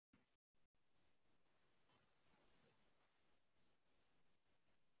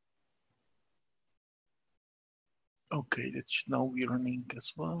Okay, that should now be running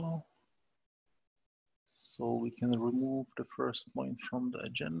as well. So we can remove the first point from the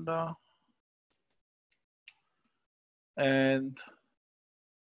agenda. And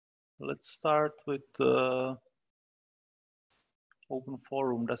let's start with the open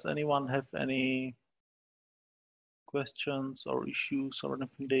forum. Does anyone have any questions or issues or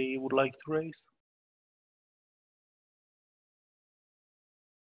anything they would like to raise?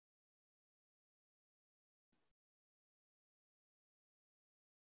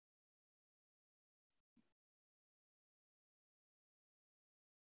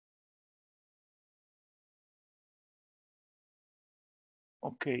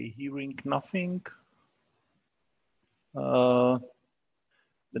 Okay, hearing nothing. The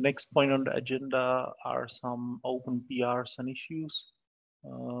next point on the agenda are some open PRs and issues.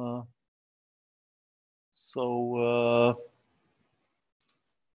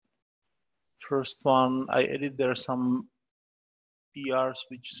 First one, I added there some PRs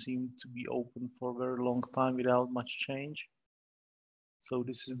which seem to be open for a very long time without much change. So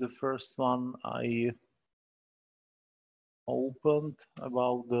this is the first one I opened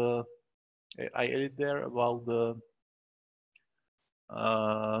about the, I added there about the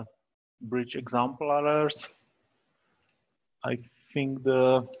bridge example alerts. I think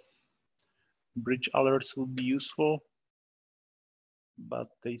the bridge alerts will be useful, but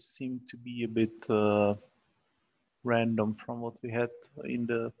they seem to be a bit random from what we had in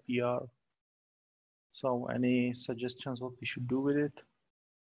the PR. So any suggestions what we should do with it?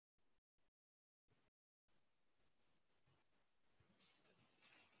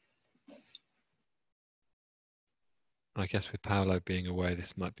 I guess with Paolo being away,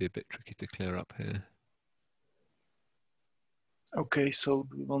 this might be a bit tricky to clear up here. Okay, so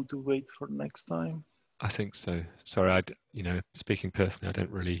do we want to wait for next time? I think so. Sorry, speaking personally, I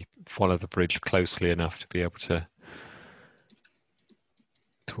don't really follow the bridge closely enough to be able to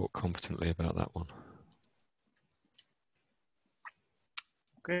talk competently about that one.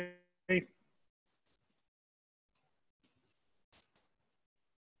 Okay.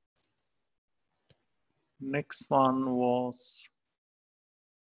 Next one was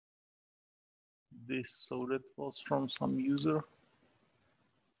this, so that was from some user.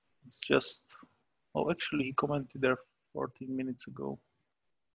 It's just, oh, actually he commented there 14 minutes ago.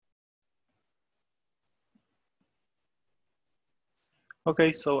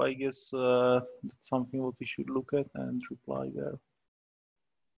 Okay, so I guess that's something what we should look at and reply there.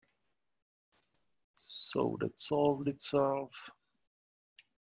 So that solved itself.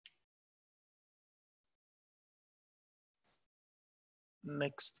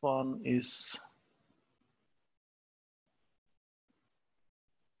 Next one is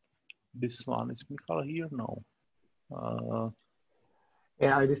this one. Is Michal here? No.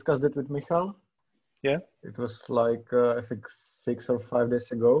 Yeah, I discussed it with Michal. Yeah. It was like I think 6 or 5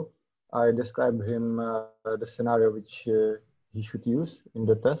 days ago. I described him the scenario which he should use in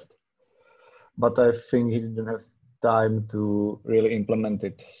the test, but I think he didn't have time to really implement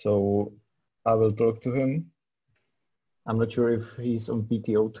it. So I will talk to him. I'm not sure if he's on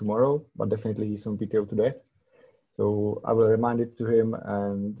PTO tomorrow, but definitely he's on PTO today. So I will remind it to him,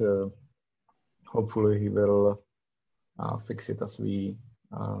 and hopefully he will fix it as we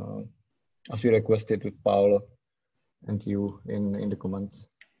requested with Paolo and you in the comments.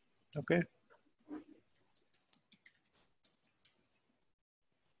 Okay.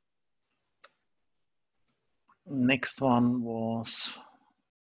 Next one was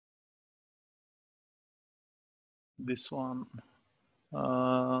this one.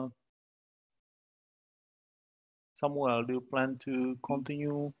 Samuel, do you plan to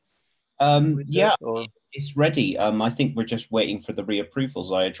continue? Yeah, it's ready. I think we're just waiting for the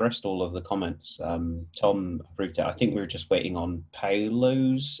reapprovals. I addressed all of the comments. Tom approved it. I think we're just waiting on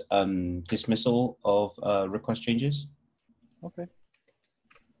Paolo's dismissal of request changes. Okay.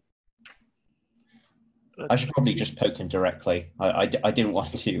 I should probably just poke him directly. I didn't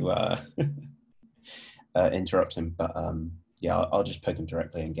want to interrupt him, but yeah, I'll just poke him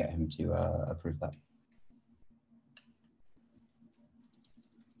directly and get him to approve that.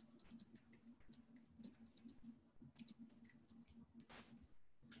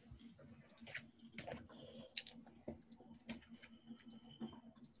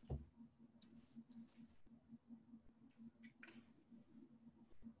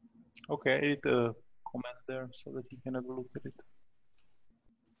 Okay, I did a comment there so that he can have a look at it.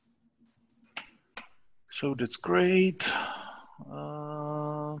 So that's great.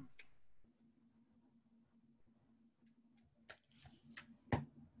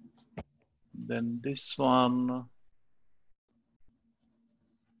 Then this one.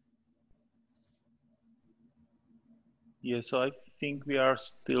 Yeah, so I think we are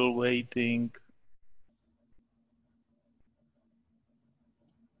still waiting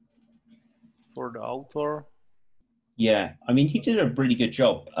for the author. Yeah, I mean, he did a really good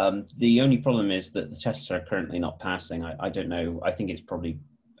job. The only problem is that the tests are currently not passing. I don't know. I think it's probably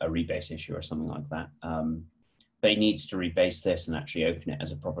a rebase issue or something like that. But he needs to rebase this and actually open it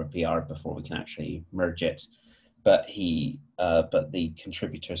as a proper PR before we can actually merge it. But but the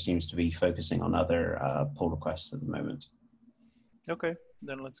contributor seems to be focusing on other pull requests at the moment. Okay,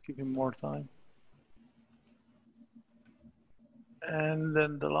 then let's give him more time. And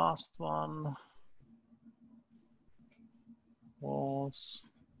then the last one was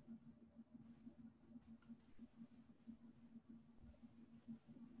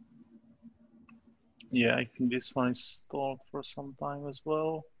yeah, I think this one is stalled for some time as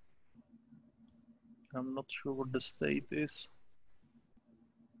well. I'm not sure what the state is,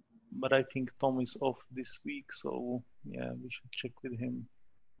 but I think Tom is off this week, so yeah, we should check with him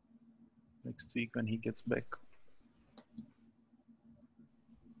next week when he gets back.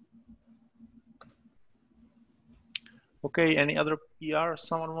 Okay, any other PR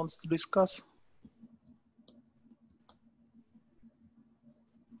someone wants to discuss?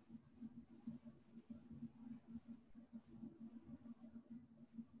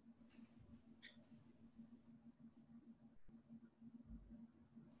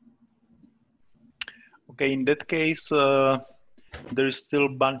 Okay, in that case, there is still a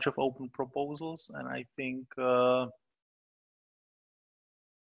bunch of open proposals, and I think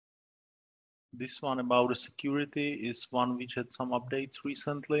this one about the security is one which had some updates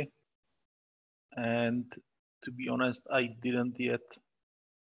recently. And to be honest, I didn't yet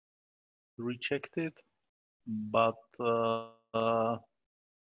rechecked it, but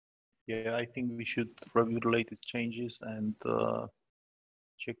yeah, I think we should review the latest changes and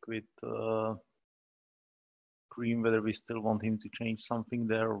check with Cream whether we still want him to change something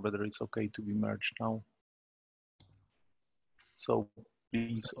there or whether it's okay to be merged now. So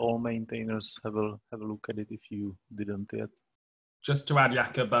please, all maintainers, have a look at it if you didn't yet. Just to add,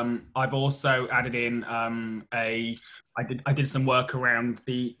 Jakob, I've also added in I did some work around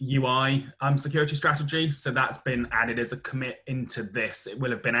the UI security strategy, so that's been added as a commit into this. It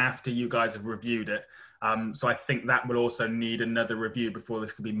will have been after you guys have reviewed it, so I think that will also need another review before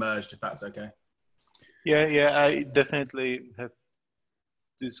this can be merged, if that's okay. Yeah, I definitely have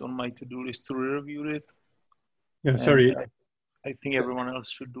this on my to-do list to review it. Yeah, sorry. I think everyone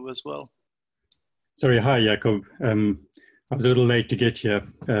else should do as well. Sorry, hi, Jakob. I was a little late to get here,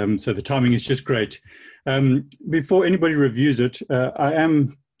 so the timing is just great. Before anybody reviews it, I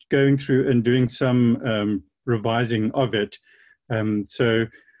am going through and doing some revising of it. So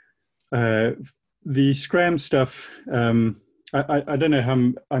the Scram stuff, I don't know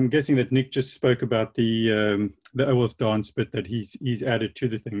how, I'm guessing that Nick just spoke about the OAuth dance bit that he's added to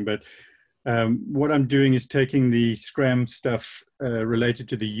the thing, but what I'm doing is taking the Scram stuff related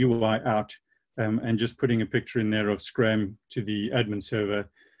to the UI out and just putting a picture in there of Scram to the admin server.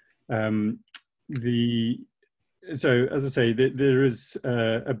 So as I say, there is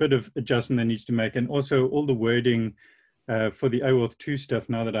a bit of adjustment that needs to make, and also all the wording for the OAuth 2 stuff.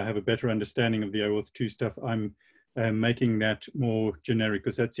 Now that I have a better understanding of the OAuth 2 stuff, I'm making that more generic,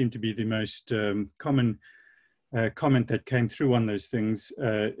 because that seemed to be the most common comment that came through on those things,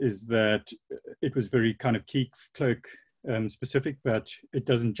 is that it was very kind of Keycloak specific, but it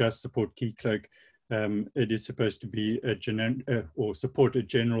doesn't just support Keycloak. It is supposed to be a or support a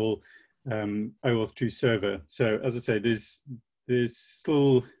general OAuth 2 server. So as I say, there's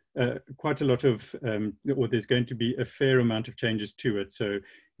still quite a lot of, or there's going to be a fair amount of changes to it. So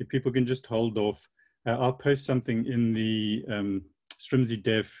if people can just hold off, I'll post something in the Strimzi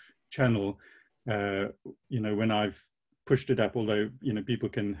dev channel, when I've pushed it up, although, people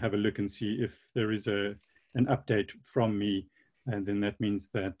can have a look and see if there is an update from me, and then that means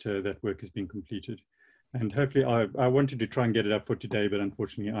that that work has been completed. And hopefully I wanted to try and get it up for today, but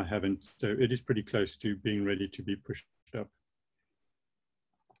unfortunately I haven't. So it is pretty close to being ready to be pushed up.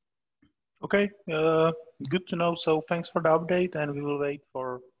 Okay, good to know. So thanks for the update, and we will wait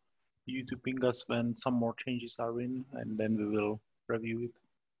for you to ping us when some more changes are in, and then we will review it.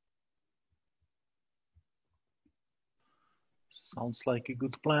 Sounds like a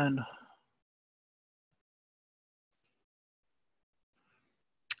good plan.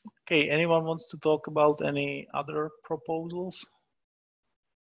 Okay, anyone wants to talk about any other proposals?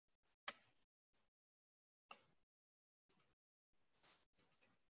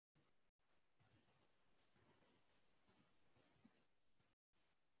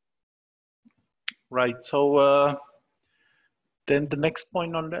 Right, so then the next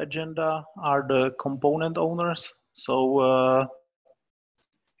point on the agenda are the component owners. So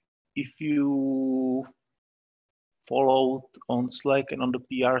if you followed on Slack and on the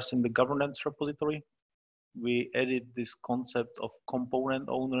PRs in the governance repository, we added this concept of component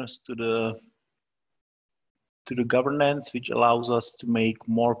owners to the governance, which allows us to make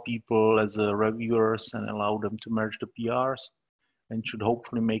more people as reviewers and allow them to merge the PRs, and should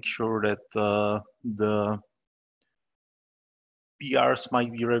hopefully make sure that the PRs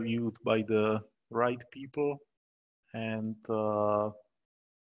might be reviewed by the right people, and the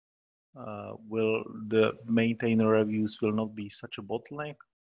maintainer reviews will not be such a bottleneck.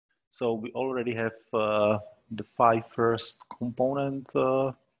 So we already have the 5 first component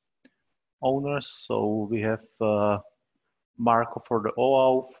owners. So we have Marco for the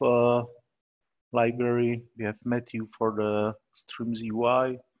OAuth library. We have Matthew for the Strimzi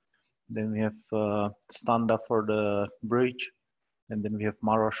UI. Then we have Standa for the bridge. And then we have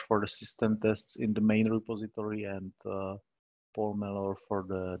Marosh for the system tests in the main repository, and Paul Mellor for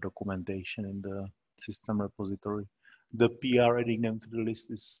the documentation in the system repository. The PR adding them to the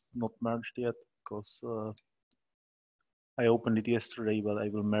list is not merged yet because I opened it yesterday, but I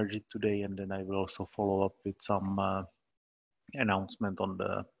will merge it today, and then I will also follow up with some announcement on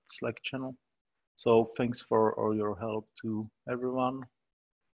the Slack channel. So thanks for all your help to everyone,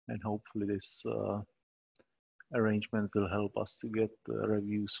 and hopefully this arrangement will help us to get the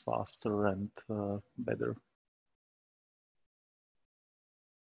reviews faster and better.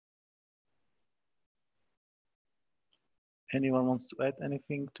 Anyone wants to add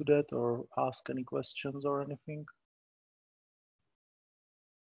anything to that or ask any questions or anything?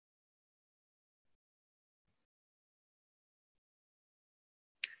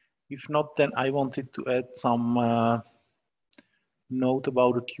 If not, then I wanted to add some note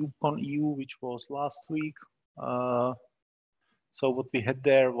about the KubeCon EU, which was last week. So what we had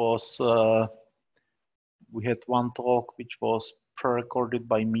there was, we had one talk which was pre-recorded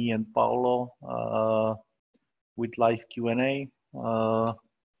by me and Paolo with live Q&A.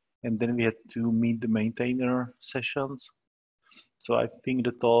 And then we had to meet the maintainer sessions. So I think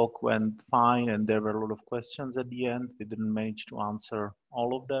the talk went fine, and there were a lot of questions at the end. We didn't manage to answer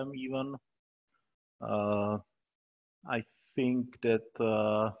all of them even. I think that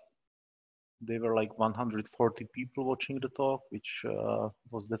there were like 140 people watching the talk, which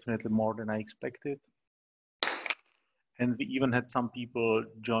was definitely more than I expected. And we even had some people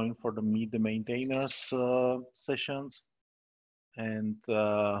join for the Meet the Maintainers sessions, and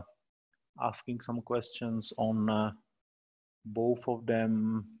asking some questions on both of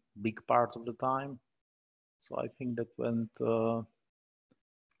them big part of the time. So I think that went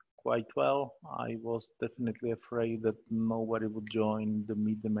quite well. I was definitely afraid that nobody would join the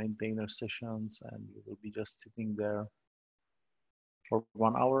Meet the Maintainer sessions, and we will be just sitting there for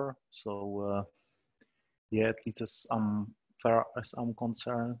 1 hour. So yeah, at least as far as I'm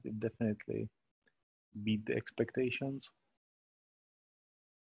concerned, it definitely beat the expectations.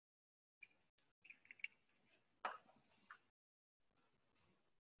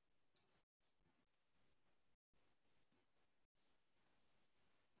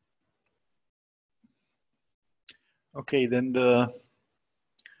 Okay, then the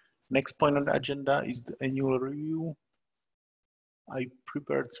next point on the agenda is the annual review. I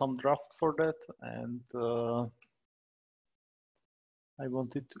prepared some draft for that, and I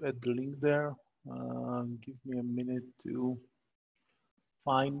wanted to add the link there. Give me a minute to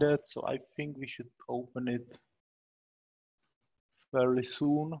find it. So I think we should open it fairly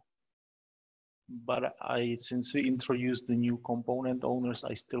soon. But since we introduced the new component owners,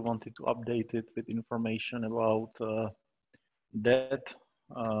 I still wanted to update it with information about that.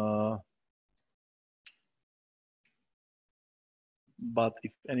 But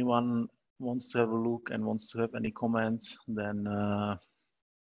if anyone wants to have a look and wants to have any comments, then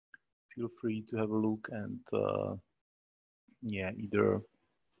feel free to have a look and yeah, either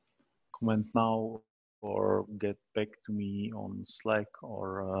comment now or get back to me on Slack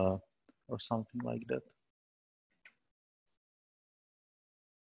or something like that.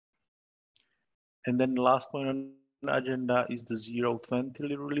 And then the last point on the agenda is the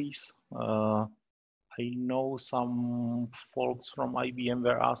 0.20 release. I know some folks from IBM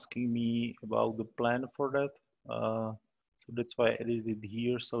were asking me about the plan for that. So that's why I added it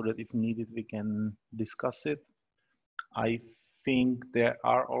here so that if needed, we can discuss it. I think there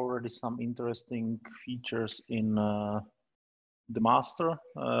are already some interesting features in the master.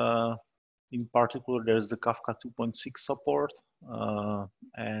 In particular, there's the Kafka 2.6 support,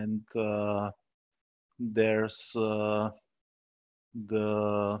 and there's the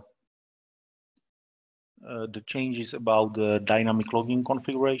the changes about the dynamic logging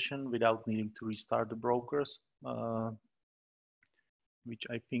configuration without needing to restart the brokers, which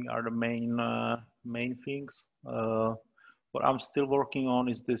I think are the main things. What I'm still working on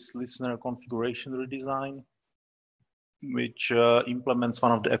is this listener configuration redesign, which implements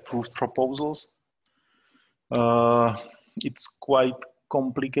one of the approved proposals. It's quite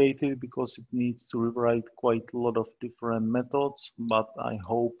complicated because it needs to rewrite quite a lot of different methods, but I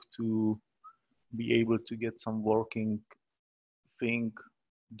hope to be able to get some working thing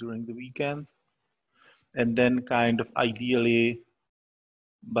during the weekend. And then kind of ideally,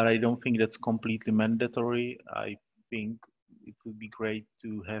 but I don't think that's completely mandatory, I think it would be great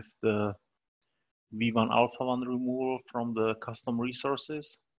to have the V1 Alpha 1 removal from the custom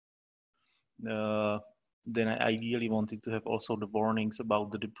resources. Then I ideally wanted to have also the warnings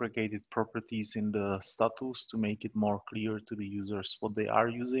about the deprecated properties in the status to make it more clear to the users what they are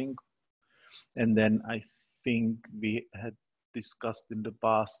using. And then I think we had discussed in the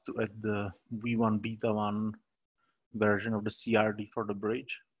past to add the V1 Beta 1 version of the CRD for the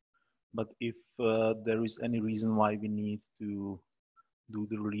bridge. But if there is any reason why we need to do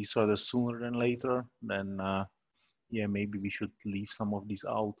the release rather sooner than later, then yeah, maybe we should leave some of these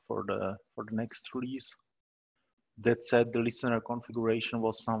out for the next release. That said, the listener configuration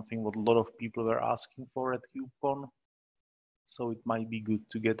was something what a lot of people were asking for at KubeCon, so it might be good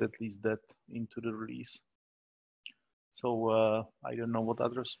to get at least that into the release. So I don't know what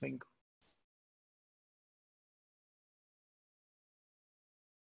others think.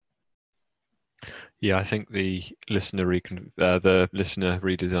 Yeah, I think the listener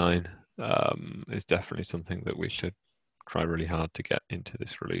redesign is definitely something that we should try really hard to get into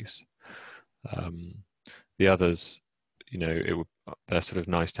this release. The others, you know, they're sort of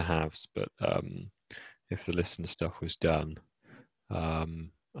nice to haves, but if the listener stuff was done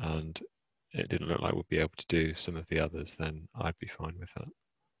and it didn't look like we'd be able to do some of the others, then I'd be fine with that.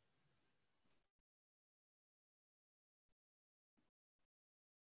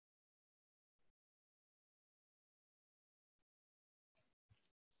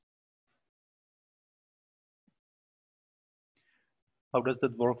 How does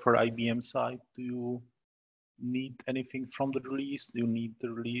that work for IBM side? Do you need anything from the release? Do you need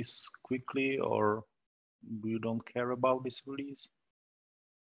the release quickly, or do you don't care about this release?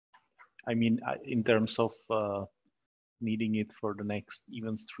 I mean, in terms of needing it for the next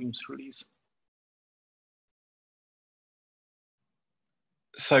Event Streams release.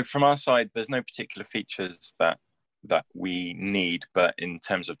 So from our side, there's no particular features that we need, but in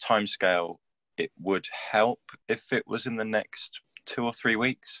terms of timescale, it would help if it was in the next 2 or 3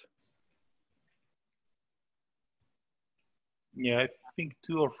 weeks. Yeah, I think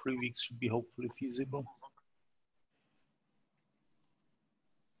 2 or 3 weeks should be hopefully feasible.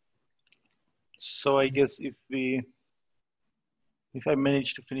 So I guess if I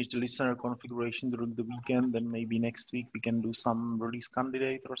manage to finish the listener configuration during the weekend, then maybe next week we can do some release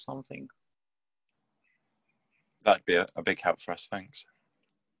candidate or something. That'd be a big help for us, thanks.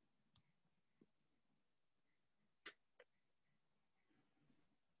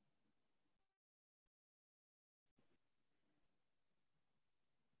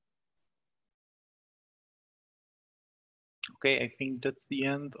 Okay, I think that's the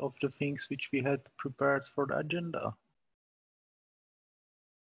end of the things which we had prepared for the agenda.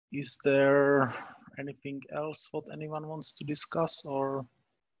 Is there anything else what anyone wants to discuss or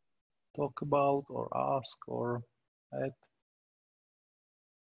talk about or ask or add?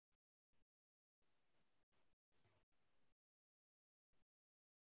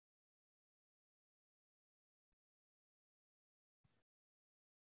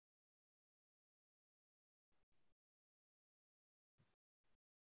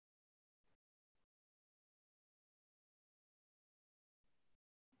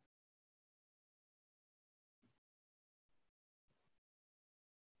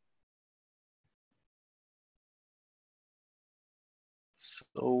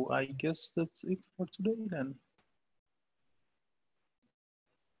 So I guess that's it for today then.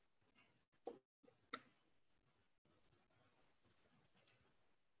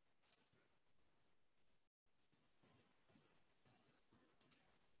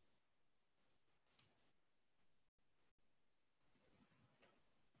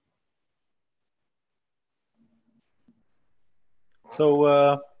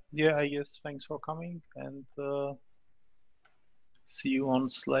 So yeah, I guess thanks for coming, and see you on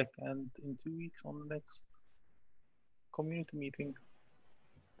Slack and in 2 weeks on the next community meeting.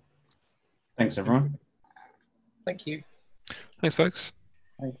 Thanks, everyone. Thank you. Thanks, folks.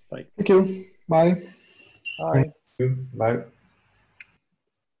 Thanks, bye. Thank you. Bye. Bye. Bye.